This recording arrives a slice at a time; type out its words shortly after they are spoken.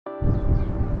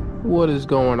What is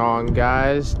going on,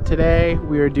 guys? Today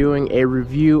we are doing a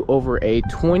review over a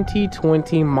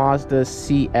 2020 Mazda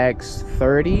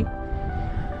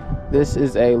CX-30. This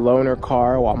is a loaner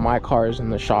car while my car is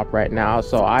in the shop right now.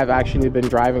 So I've actually been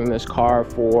driving this car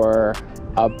for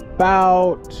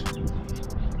about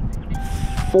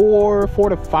four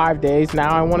to 5 days now,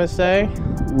 I want to say.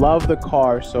 Love the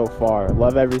car so far.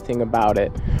 Love everything about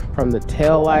it, from the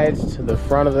tail lights to the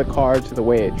front of the car to the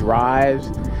way it drives.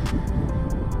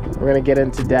 We're gonna get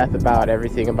into depth about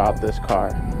everything about this car.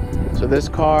 So this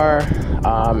car,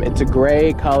 it's a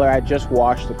gray color. I just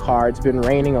washed the car. It's been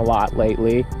raining a lot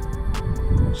lately.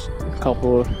 Just a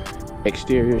couple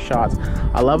exterior shots.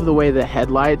 I love the way the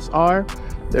headlights are.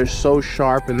 They're so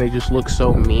sharp and they just look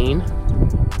so mean.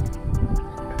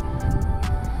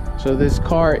 So this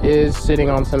car is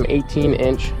sitting on some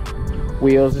 18-inch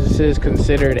wheels. This is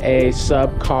considered a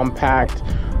subcompact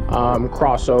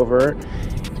crossover.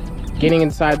 Getting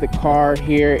inside the car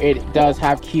here, it does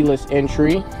have keyless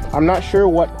entry. I'm not sure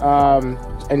what,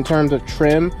 in terms of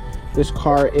trim, this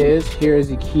car is. Here is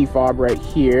the key fob right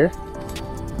here.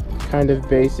 Kind of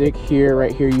basic. Here,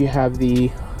 right here, you have the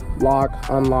lock,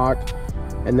 unlock,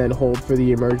 and then hold for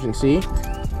the emergency.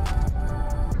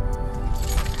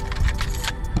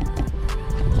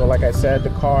 So like I said,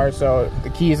 the car, so the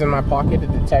key is in my pocket,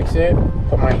 it detects it,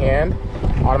 put my hand,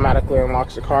 automatically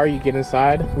unlocks the car. You get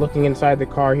inside. Looking inside the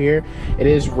car here, it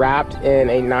is wrapped in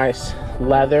a nice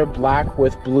leather, black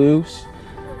with blue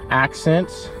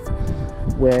accents.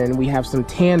 When we have some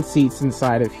tan seats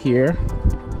inside of here.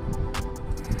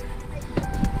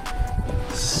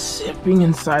 Zipping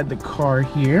inside the car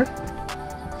here.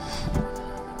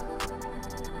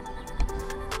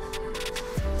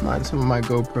 Mind some of my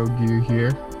GoPro gear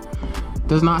here.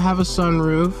 Does not have a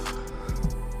sunroof.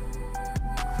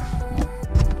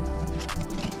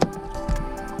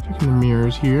 Checking the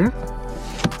mirrors here.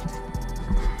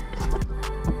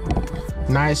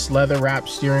 Nice leather wrapped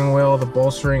steering wheel. The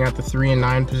bolstering at the 3 and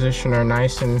 9 position are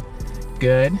nice and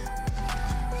good.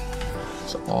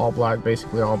 It's all black,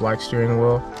 basically all black steering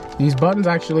wheel. These buttons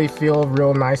actually feel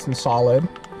real nice and solid.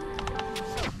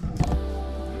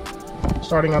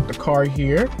 Starting up the car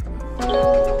here.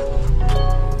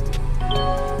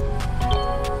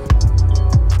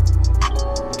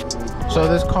 So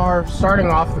this car, starting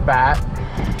off the bat,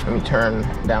 let me turn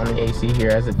down the AC here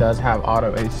as it does have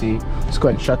auto AC. Let's go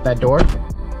ahead and shut that door.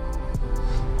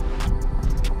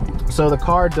 So the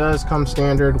car does come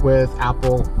standard with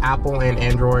Apple and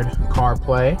Android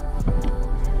CarPlay.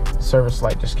 Service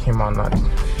light just came on not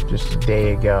just a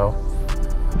day ago.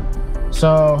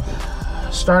 So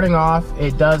starting off,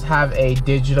 it does have a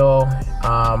digital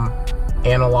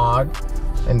analog.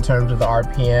 In terms of the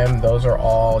RPM, those are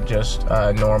all just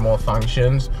normal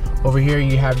functions. Over here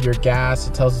you have your gas.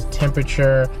 It tells the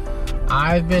temperature.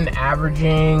 I've been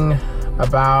averaging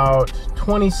about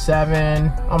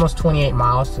 27, almost 28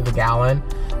 miles to the gallon.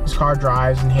 This car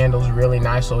drives and handles really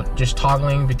nice. So just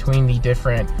toggling between the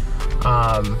different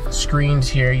screens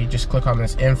here, you just click on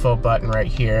this info button right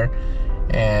here.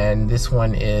 And this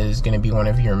one is going to be one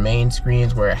of your main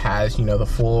screens where it has, you know, the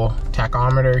full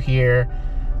tachometer here.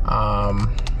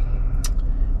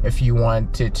 If you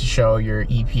want to show your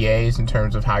EPAs in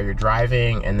terms of how you're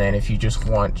driving, and then if you just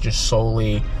want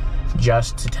solely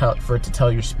to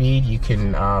tell your speed, you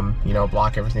can you know,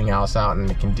 block everything else out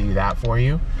and it can do that for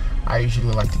you. I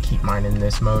usually like to keep mine in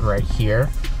this mode right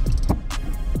here.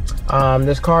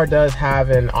 This car does have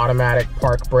an automatic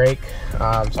park brake,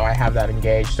 so I have that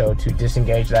engaged. So to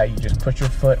disengage that, you just put your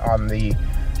foot on the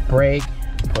brake,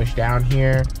 push down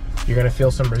here. You're gonna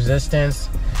feel some resistance,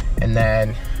 and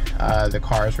then the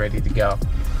car is ready to go.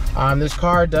 This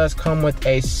car does come with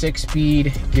a 6-speed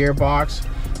gearbox.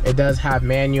 It does have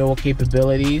manual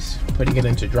capabilities, putting it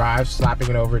into drive, slapping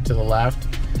it over to the left.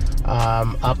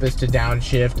 Up is to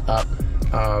downshift, up.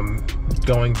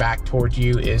 Going back towards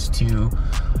you is to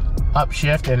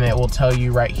upshift, and it will tell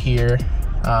you right here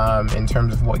in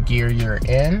terms of what gear you're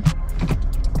in.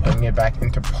 Putting it back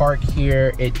into park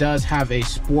here. It does have a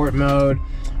sport mode.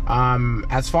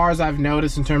 As far as I've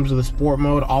noticed in terms of the sport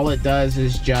mode, all it does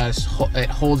is just it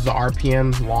holds the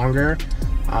RPMs longer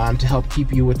to help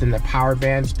keep you within the power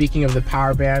band. Speaking of the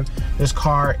power band, this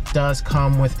car does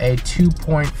come with a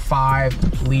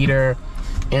 2.5 liter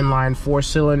inline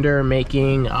 4-cylinder,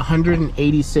 making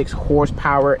 186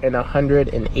 horsepower and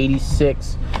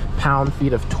 186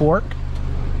 pound-feet of torque.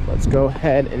 Let's go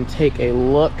ahead and take a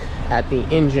look at the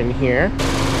engine here.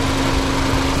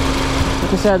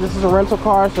 Like I said, this is a rental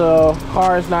car, so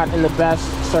car is not in the best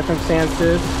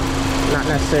circumstances, not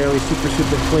necessarily super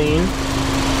clean.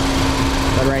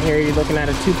 But right here, you're looking at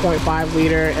a 2.5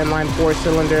 liter inline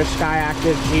 4-cylinder Sky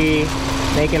Active G,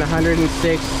 making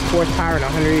 106 horsepower and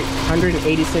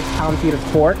 186 pound-feet of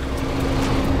torque.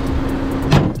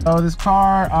 So this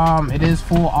car, it is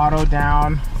full auto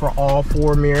down for all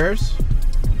 4 mirrors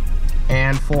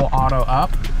and full auto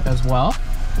up as well.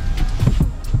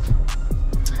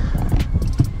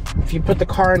 If you put the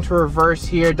car into reverse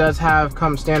here, it does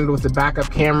come standard with the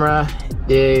backup camera.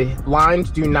 The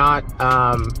lines do not,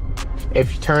 in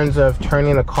terms of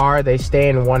turning the car, they stay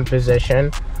in one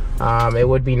position. It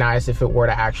would be nice if it were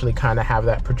to actually kind of have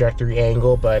that trajectory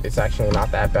angle, but it's actually not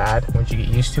that bad once you get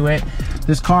used to it.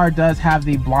 This car does have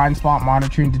the blind spot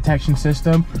monitoring detection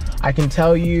system. I can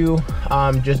tell you,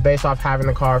 just based off having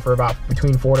the car for about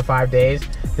between 4 to 5 days,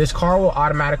 this car will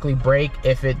automatically brake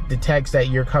if it detects that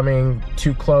you're coming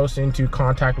too close into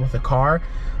contact with the car.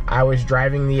 I was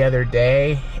driving the other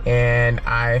day and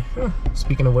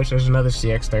speaking of which, there's another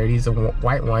CX-30, it's a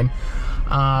white one.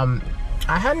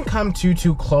 I hadn't come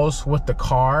too close with the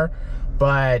car,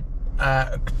 but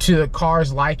to the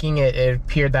car's liking, it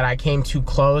appeared that I came too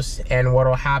close, and what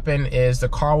will happen is the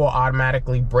car will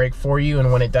automatically brake for you,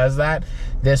 and when it does that,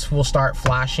 this will start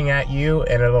flashing at you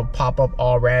and it'll pop up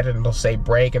all red and it'll say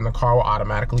brake, and the car will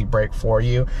automatically brake for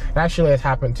you. It actually has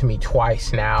happened to me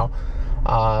twice now.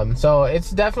 So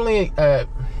it's definitely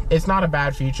it's not a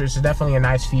bad feature. It's definitely a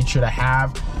nice feature to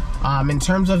have. In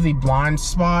terms of the blind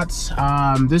spots,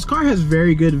 this car has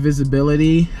very good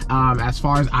visibility. As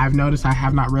far as I've noticed, I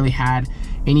have not really had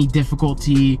any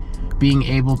difficulty being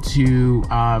able to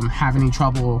have any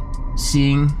trouble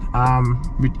seeing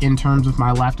in terms of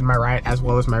my left and my right, as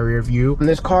well as my rear view. And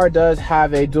this car does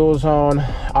have a dual zone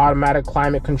automatic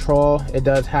climate control. It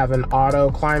does have an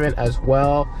auto climate as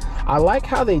well. I like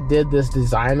how they did this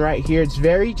design right here. It's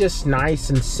very just nice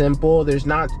and simple. There's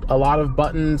not a lot of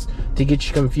buttons to get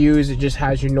you confused. It just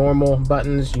has your normal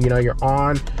buttons, you know, your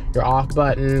on, your off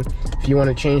button. If you want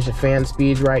to change the fan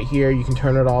speed right here, you can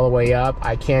turn it all the way up.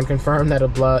 I can confirm that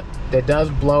it does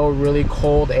blow really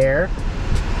cold air,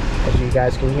 as you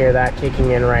guys can hear that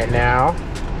kicking in right now.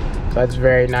 So that's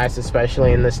very nice,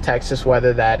 especially in this Texas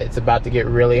weather that it's about to get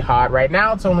really hot. Right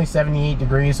now it's only 78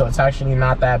 degrees, so it's actually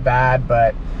not that bad,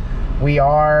 but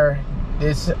today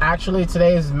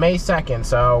is May 2nd,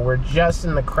 so we're just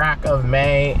in the crack of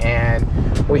May and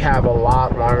we have a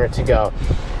lot longer to go.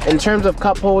 In terms of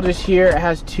cup holders here, it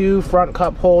has 2 front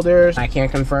cup holders. I can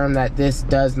confirm that this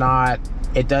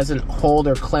doesn't hold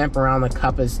or clamp around the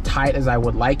cup as tight as I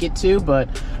would like it to, but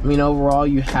I mean, overall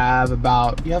you have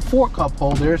 4 cup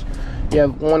holders. You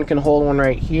have one can hold one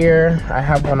right here. I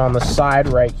have one on the side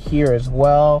right here as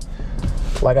well.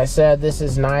 Like I said, this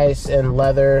is nice and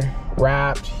leather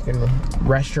wrapped. You can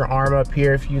rest your arm up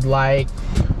here if you'd like.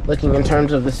 Looking in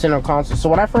terms of the center console, so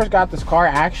when I first got this car,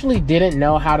 I actually didn't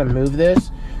know how to move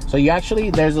this. So you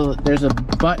actually, there's a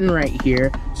button right here,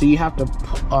 so you have to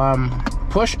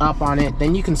push up on it,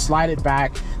 then you can slide it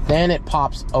back, then it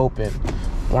pops open.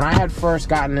 When I had first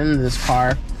gotten into this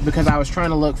car, because I was trying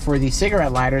to look for the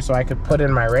cigarette lighter so I could put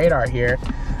in my radar here,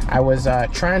 I was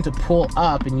trying to pull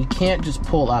up, and you can't just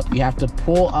pull up. You have to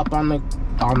pull up on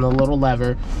the little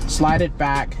lever, slide it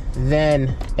back,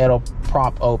 then it'll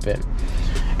prop open.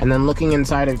 And then looking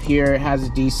inside of here, it has a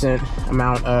decent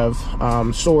amount of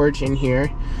storage in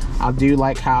here. I do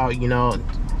like how, you know,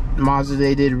 Mazda,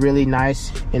 they did really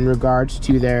nice in regards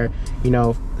to their, you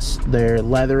know, their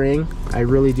leathering. I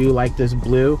really do like this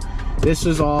blue. This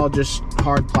is all just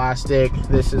hard plastic.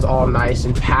 This is all nice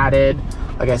and padded.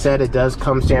 Like I said, it does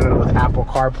come standard with Apple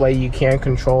CarPlay. You can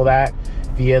control that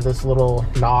via this little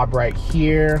knob right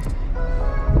here.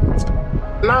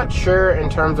 I'm not sure in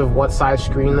terms of what size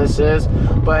screen this is,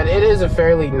 but it is a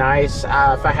fairly nice,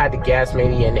 if I had to guess,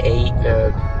 maybe an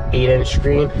 8-inch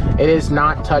screen. It is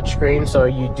not touchscreen, so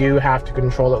you do have to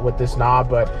control it with this knob,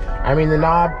 but I mean, the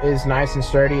knob is nice and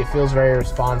sturdy. It feels very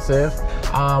responsive.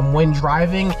 When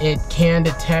driving, it can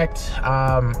detect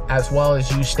as well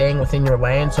as you staying within your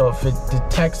lane. So if it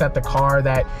detects that the car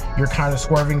that you're kind of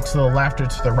swerving to the left or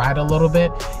to the right a little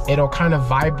bit, it'll kind of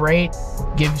vibrate,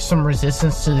 give some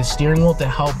resistance to the steering wheel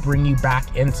to help bring you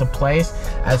back into place,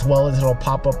 as well as it'll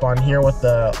pop up on here with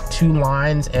the 2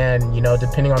 lines, and you know,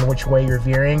 depending on which way you're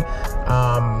veering,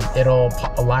 it'll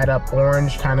light up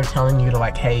orange, kind of telling you to,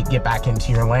 like, hey, get back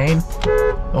into your lane.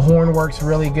 The horn works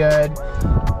really good.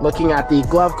 Looking at the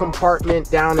glove compartment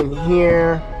down in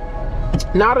here,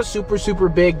 not a super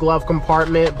big glove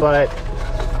compartment, but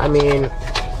I mean,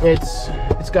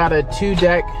 it's got a 2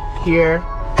 deck here.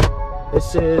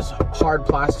 This is hard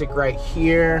plastic right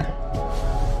here,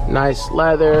 nice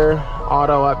leather,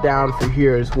 auto up down for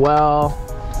here as well.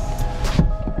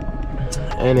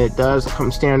 and it does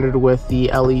come standard with the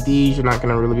LEDs. You're not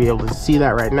going to really be able to see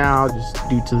that right now just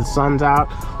due to the sun's out.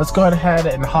 Let's go ahead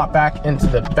and hop back into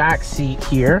the back seat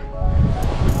here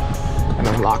and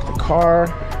unlock the car.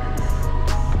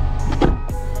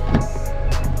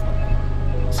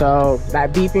 So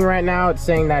that beeping right now, it's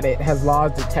saying that it has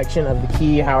lost detection of the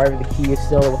key. However, the key is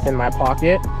still within my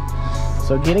pocket.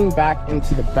 So getting back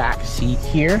into the back seat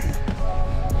here.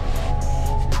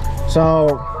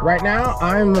 So right now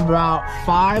I'm about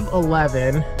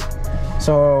 5'11".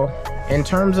 So in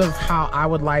terms of how I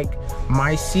would like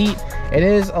my seat, it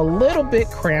is a little bit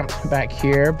cramped back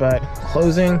here, but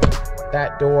closing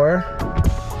that door,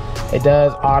 it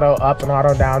does auto up and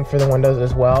auto down for the windows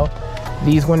as well.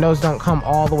 These windows don't come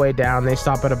all the way down. They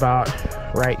stop at about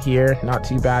right here. Not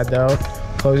too bad though.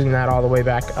 Closing that all the way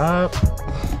back up.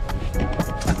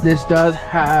 This does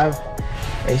have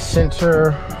a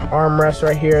center armrest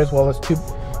right here, as well as 2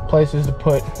 places to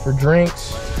put for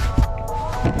drinks.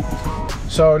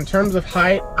 So in terms of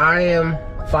height, I am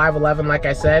 5'11", like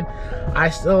I said. I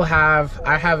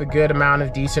have a good amount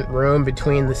of decent room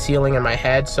between the ceiling and my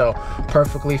head, so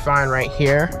perfectly fine right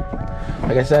here.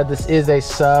 Like I said, this is a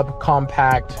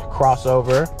sub-compact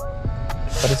crossover,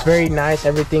 but it's very nice.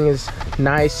 Everything is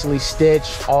nicely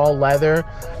stitched, all leather.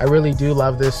 I really do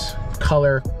love this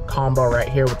color combo right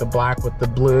here with the black with the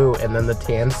blue and then the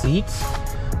tan seats.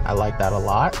 I like that a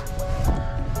lot.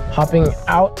 Hopping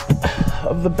out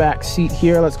of the back seat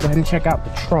here, let's go ahead and check out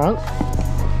the trunk.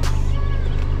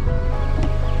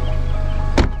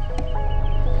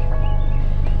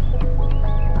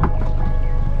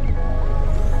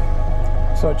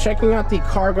 So checking out the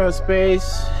cargo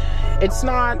space, it's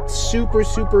not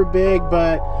super big,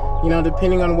 but you know,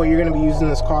 depending on what you're going to be using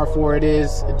this car for, it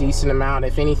is a decent amount.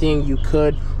 If anything, you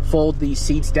could fold these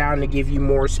seats down to give you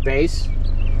more space.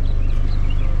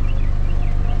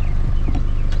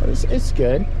 But it's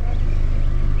good.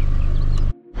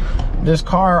 This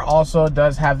car also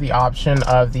does have the option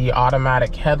of the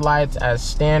automatic headlights as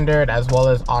standard, as well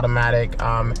as automatic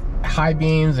high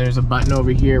beams. There's a button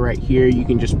over here, right here. You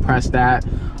can just press that.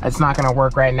 It's not going to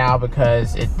work right now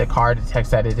because the car detects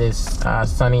that it is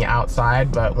sunny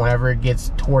outside, but whenever it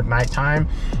gets toward nighttime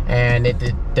and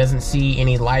it doesn't see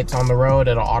any lights on the road,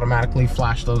 it'll automatically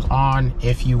flash those on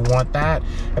if you want that.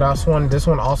 This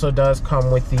one also does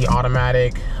come with the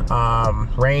automatic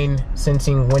rain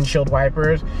sensing windshield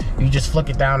wipers. You just flick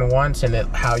it down once and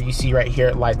how you see right here,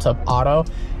 it lights up auto.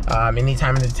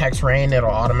 Anytime it detects rain,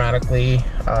 it'll automatically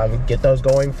get those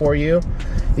going for you.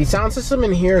 The sound system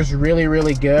in here is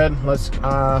really good.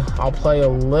 I'll play a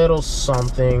little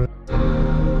something.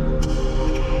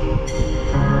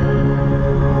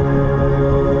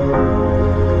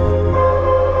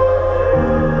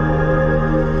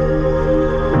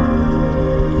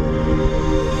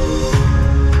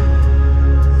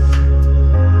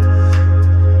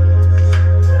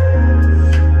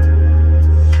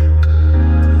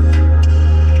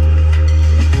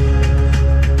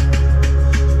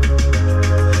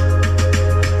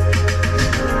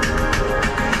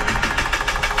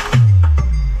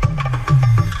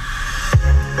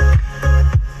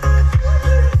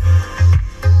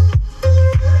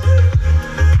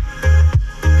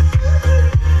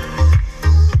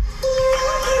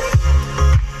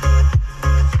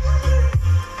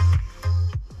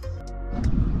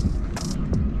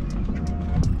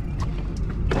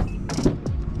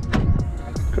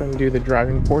 And do the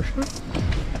driving portion.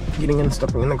 Getting in,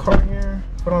 stepping in the car here,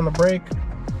 put on the brake.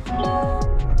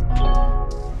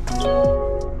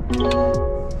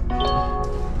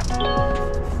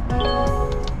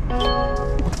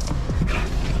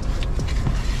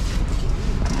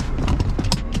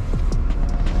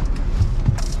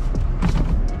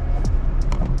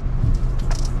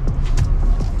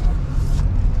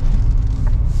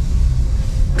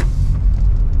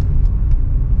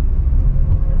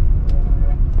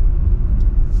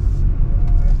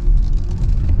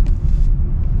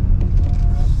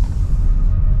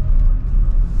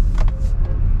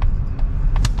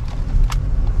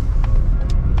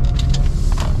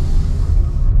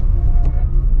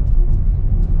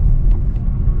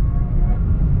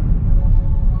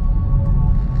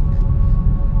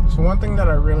 One thing that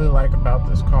I really like about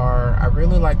this car, I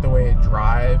really like the way it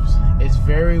drives. It's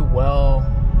very well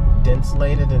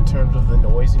insulated in terms of the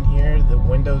noise in here. The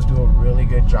windows do a really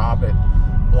good job at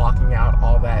blocking out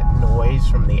all that noise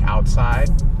from the outside.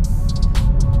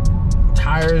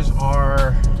 Tires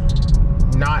are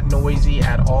not noisy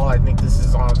at all. I think this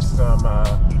is on some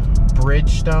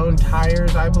Bridgestone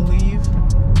tires, I believe.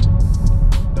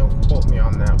 Don't quote me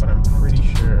on that, but I'm pretty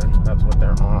sure that's what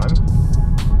they're on.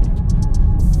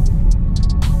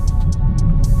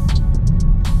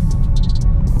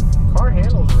 car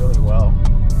handles really well.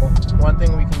 One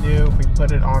thing we can do, if we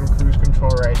put it on cruise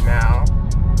control right now,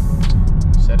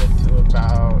 set it to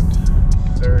about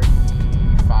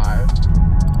 35.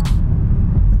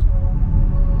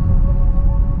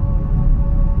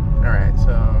 Alright,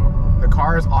 so the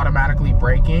car is automatically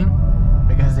braking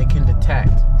because they can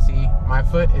detect. See, my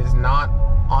foot is not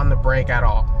on the brake at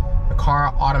all. The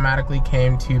car automatically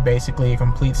came to basically a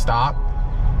complete stop,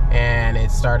 and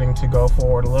it's starting to go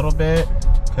forward a little bit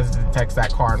because it detects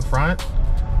that car in front.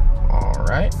 All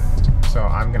right, so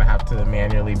I'm gonna have to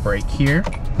manually brake here,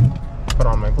 put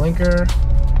on my blinker.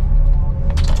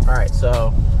 All right,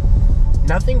 so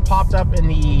nothing popped up in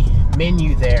the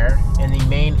menu there in the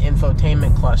main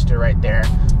infotainment cluster right there,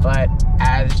 but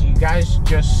as you guys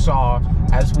just saw,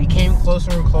 as we came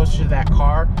closer and closer to that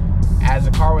car, as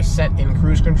the car was set in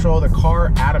cruise control, the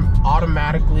car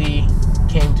automatically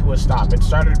came to a stop. It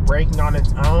started braking on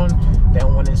its own.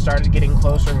 Then when it started getting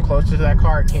closer and closer to that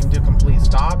car, it came to a complete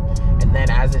stop. And then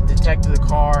as it detected the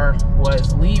car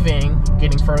was leaving,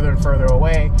 getting further and further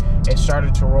away, it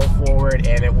started to roll forward,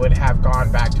 and it would have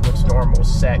gone back to its normal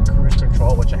set cruise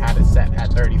control, which I had it set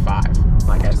at 35.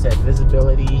 Like I said,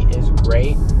 visibility is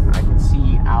great. I can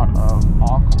see out of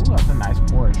all, ooh, that's a nice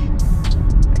Porsche.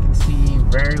 I can see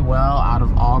very well out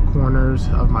of all corners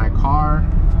of my car.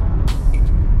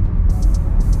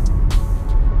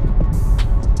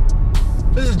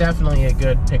 This is definitely a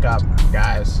good pickup,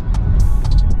 guys.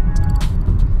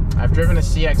 I've driven a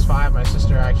CX-5. My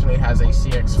sister actually has a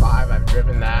CX-5. I've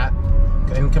driven that.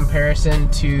 In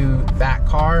comparison to that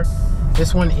car,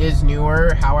 this one is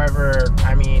newer. However,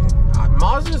 I mean,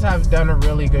 Mazdas have done a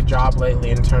really good job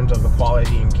lately in terms of the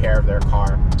quality and care of their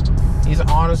car. These,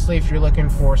 honestly, if you're looking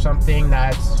for something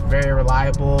that's very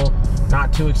reliable,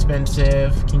 not too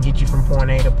expensive, can get you from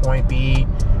point A to point B,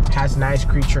 has nice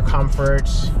creature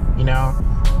comforts, you know,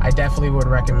 I definitely would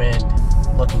recommend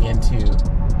looking into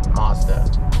Mazda.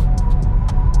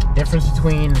 Difference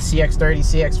between the CX-30,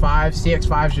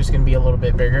 CX-5 is just going to be a little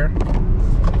bit bigger.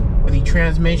 The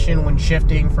transmission when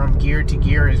shifting from gear to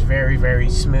gear is very, very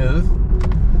smooth.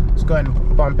 Let's go ahead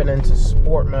and bump it into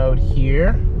sport mode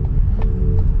here.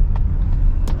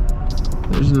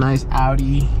 There's a nice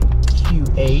Audi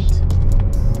Q8.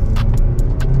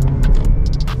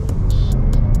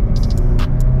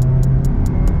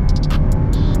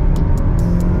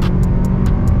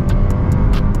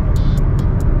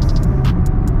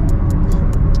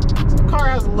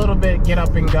 Get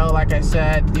up and go. Like I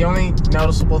said, the only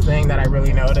noticeable thing that I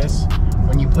really notice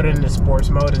when you put it into sports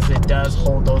mode is it does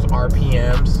hold those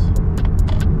RPMs.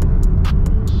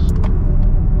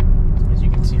 As you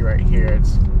can see right here,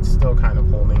 it's still kind of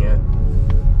holding it.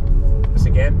 This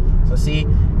again. So see,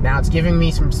 now it's giving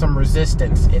me some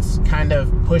resistance. It's kind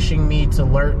of pushing me to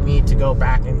alert me to go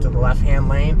back into the left-hand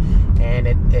lane, and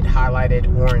it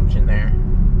highlighted orange in there.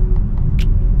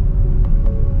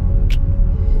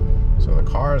 So the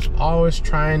car is always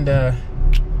trying to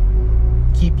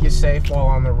keep you safe while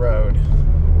on the road.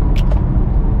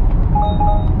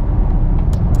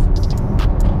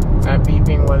 That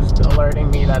beeping was alerting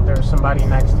me that there was somebody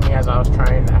next to me as I was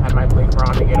trying to have my blinker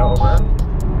on to get over.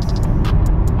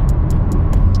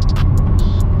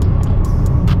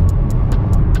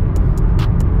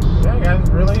 Yeah,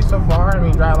 guys, really, so far, I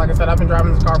mean, like I said, I've been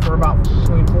driving this car for about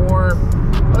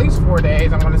at least 4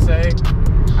 days, I want to say.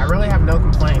 I really have no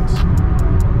complaints.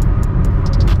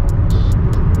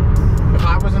 If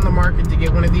I was in the market to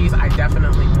get one of these, I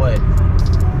definitely would.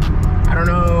 I don't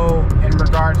know in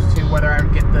regards to whether I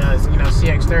would get the,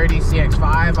 CX-30,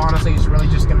 CX-5. Honestly, it's really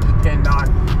just going to depend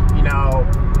on,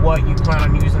 what you plan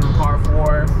on using the car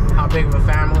for, how big of a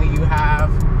family you have.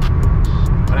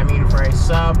 But I mean, for a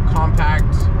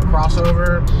sub-compact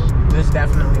crossover, this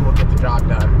definitely will get the job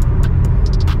done.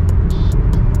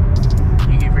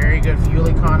 Very good fuel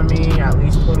economy, at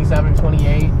least 27,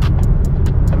 28.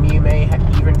 I mean, you may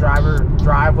even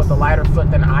drive with a lighter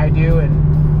foot than I do,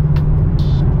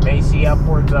 and may see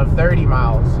upwards of 30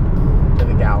 miles to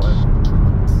the gallon.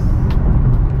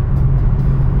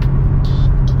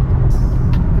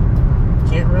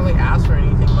 Can't really ask for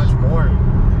anything much more.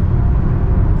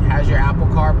 It has your Apple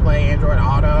CarPlay, Android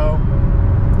Auto.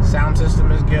 Sound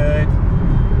system is good.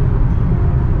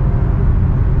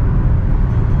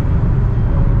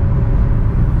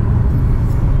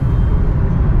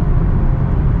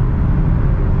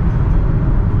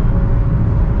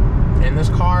 This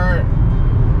car,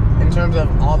 in terms of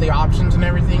all the options and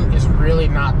everything, is really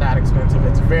not that expensive.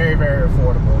 It's very, very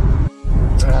affordable.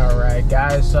 Alright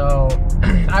guys, so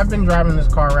I've been driving this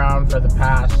car around for the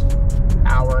past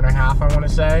hour and a half, I want to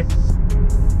say.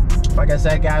 Like I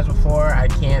said, guys, before, I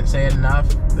can't say it enough.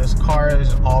 This car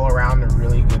is all around a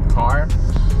really good car.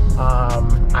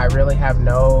 I really have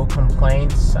no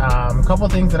complaints. A couple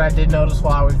things that I did notice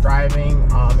while I was driving,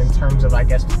 in terms of, I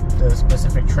guess, the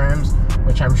specific trims,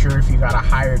 which I'm sure if you got a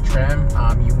higher trim,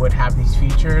 you would have these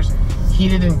features.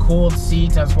 Heated and cooled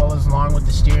seats, as well as along with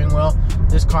the steering wheel.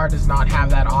 This car does not have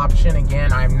that option.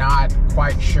 Again, I'm not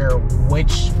quite sure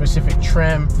which specific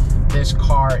trim this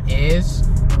car is.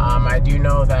 I do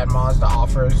know that Mazda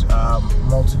offers a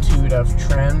multitude of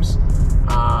trims.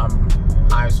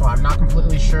 So I'm not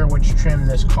completely sure which trim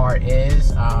this car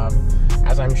is.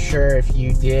 As I'm sure if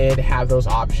you did have those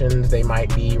options, they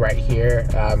might be right here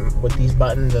with these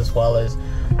buttons, as well as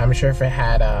I'm sure if it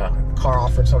had a car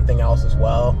offered something else as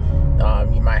well,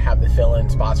 you might have the fill-in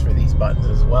spots for these buttons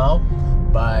as well.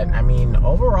 But I mean,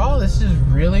 overall, this is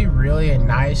really, really a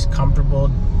nice, comfortable,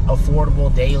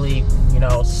 affordable daily, you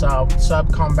know, sub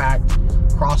compact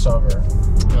crossover.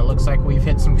 And it looks like we've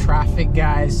hit some traffic,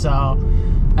 guys, so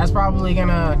that's probably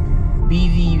gonna be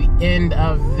the end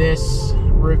of this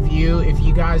review. If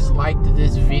you guys liked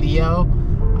this video,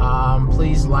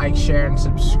 please like, share, and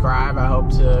subscribe. I hope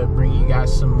to bring you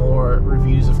guys some more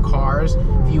reviews of cars.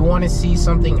 If you want to see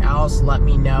something else, let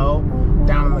me know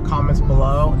down in the comments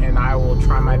below, and I will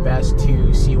try my best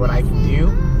to see what I can do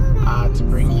to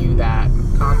bring you that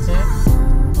content.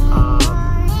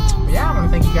 But yeah, I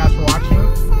want to thank you guys for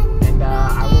watching, and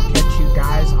I will catch you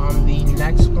guys on the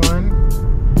next one.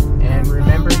 And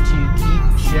remember to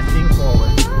keep shifting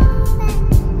forward.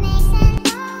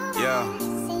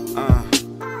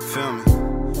 Feel me?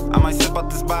 I might sip out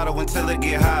this bottle until it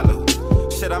get hollow.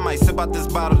 Shit, I might sip out this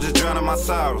bottle, just drowning my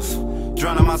sorrows.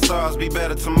 Drowning my sorrows, be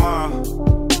better tomorrow.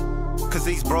 Cause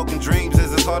these broken dreams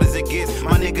is as hard as it gets.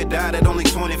 My nigga died at only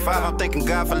 25. I'm thanking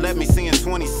God for letting me see in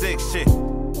 26. Shit.